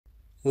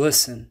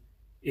Listen,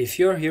 if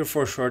you're here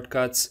for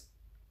shortcuts,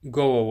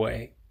 go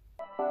away.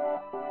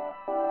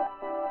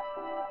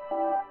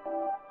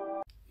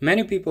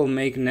 Many people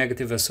make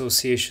negative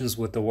associations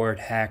with the word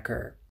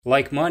hacker.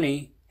 Like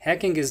money,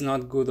 hacking is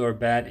not good or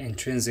bad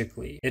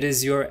intrinsically. It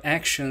is your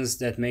actions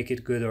that make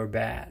it good or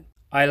bad.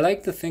 I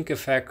like to think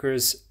of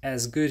hackers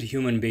as good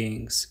human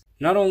beings,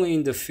 not only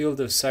in the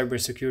field of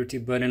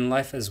cybersecurity but in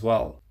life as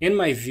well. In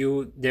my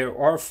view, there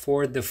are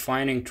 4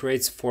 defining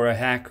traits for a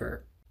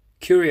hacker: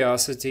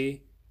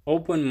 curiosity,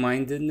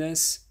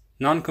 open-mindedness,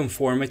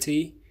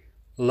 nonconformity,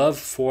 love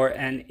for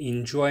and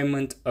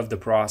enjoyment of the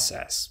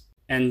process.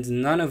 And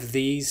none of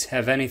these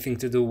have anything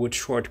to do with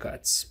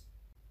shortcuts.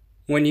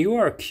 When you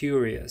are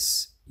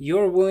curious,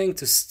 you're willing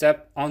to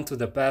step onto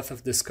the path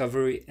of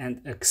discovery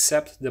and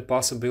accept the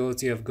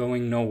possibility of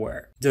going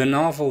nowhere. The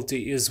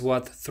novelty is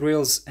what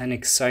thrills and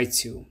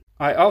excites you.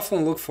 I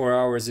often look for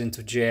hours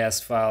into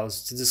JS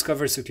files to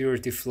discover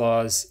security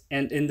flaws,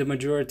 and in the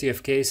majority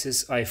of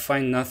cases I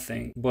find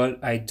nothing,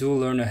 but I do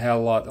learn a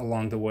hell lot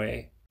along the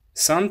way.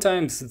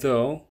 Sometimes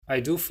though,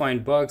 I do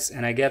find bugs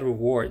and I get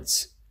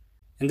rewards.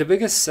 And the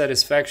biggest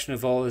satisfaction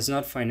of all is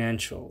not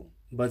financial,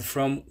 but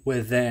from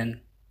within.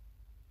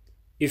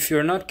 If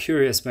you're not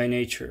curious by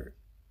nature,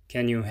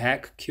 can you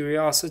hack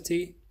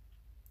curiosity?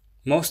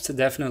 Most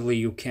definitely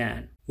you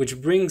can.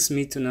 Which brings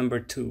me to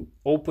number 2,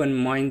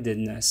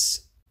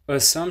 open-mindedness.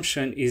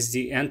 Assumption is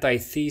the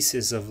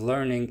antithesis of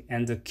learning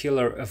and the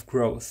killer of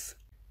growth.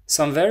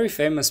 Some very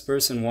famous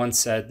person once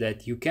said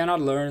that you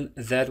cannot learn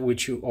that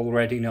which you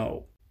already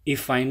know.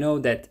 If I know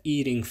that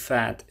eating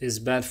fat is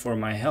bad for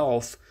my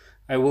health,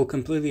 I will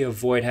completely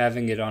avoid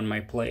having it on my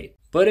plate.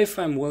 But if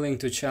I'm willing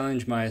to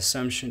challenge my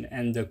assumption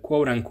and the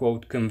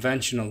quote-unquote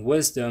conventional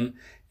wisdom,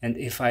 and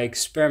if I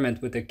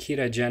experiment with a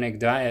ketogenic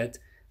diet,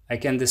 I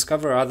can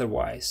discover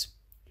otherwise.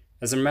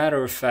 As a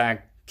matter of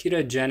fact,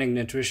 ketogenic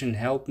nutrition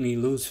helped me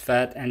lose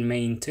fat and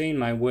maintain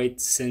my weight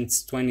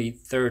since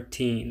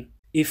 2013.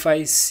 If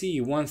I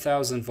see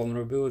 1,000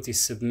 vulnerability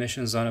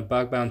submissions on a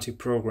bug bounty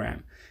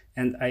program,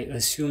 and I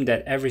assume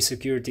that every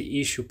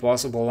security issue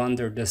possible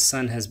under the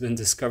sun has been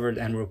discovered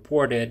and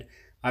reported,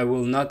 I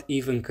will not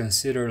even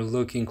consider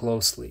looking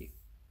closely.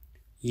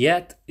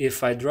 Yet,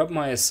 if I drop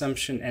my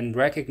assumption and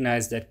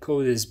recognize that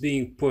code is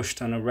being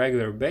pushed on a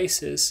regular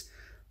basis,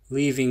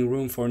 leaving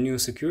room for new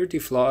security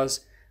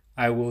flaws,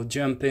 I will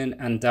jump in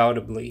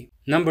undoubtedly.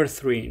 Number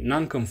 3,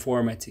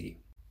 nonconformity.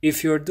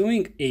 If you're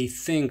doing a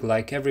thing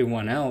like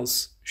everyone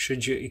else,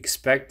 should you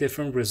expect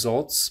different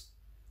results?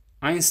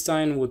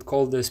 Einstein would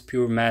call this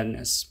pure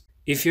madness.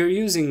 If you're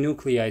using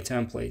nuclei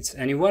templates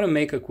and you want to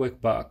make a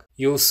quick buck,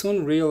 you'll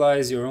soon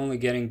realize you're only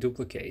getting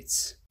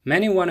duplicates.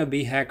 Many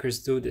wannabe hackers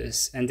do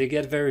this, and they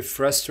get very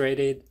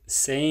frustrated,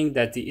 saying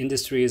that the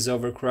industry is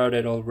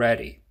overcrowded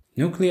already.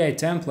 Nuclei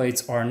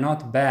templates are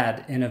not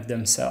bad in of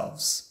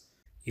themselves.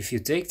 If you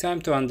take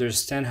time to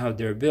understand how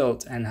they're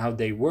built and how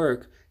they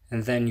work,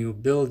 and then you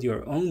build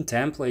your own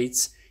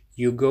templates,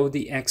 you go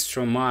the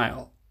extra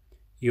mile.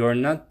 You are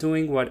not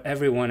doing what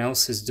everyone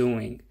else is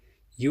doing.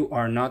 You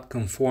are not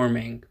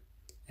conforming.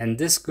 And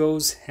this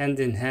goes hand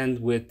in hand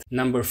with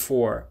number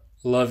 4,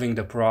 loving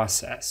the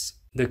process.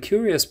 The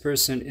curious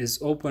person is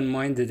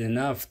open-minded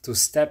enough to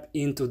step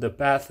into the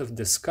path of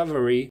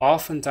discovery,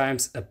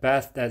 oftentimes a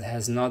path that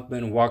has not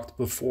been walked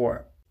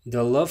before.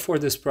 The love for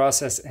this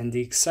process and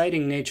the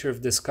exciting nature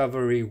of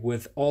discovery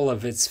with all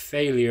of its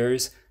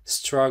failures,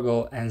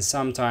 struggle, and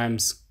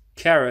sometimes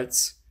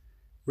carrots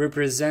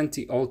represent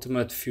the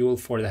ultimate fuel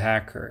for the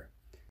hacker,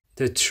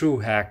 the true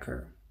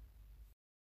hacker.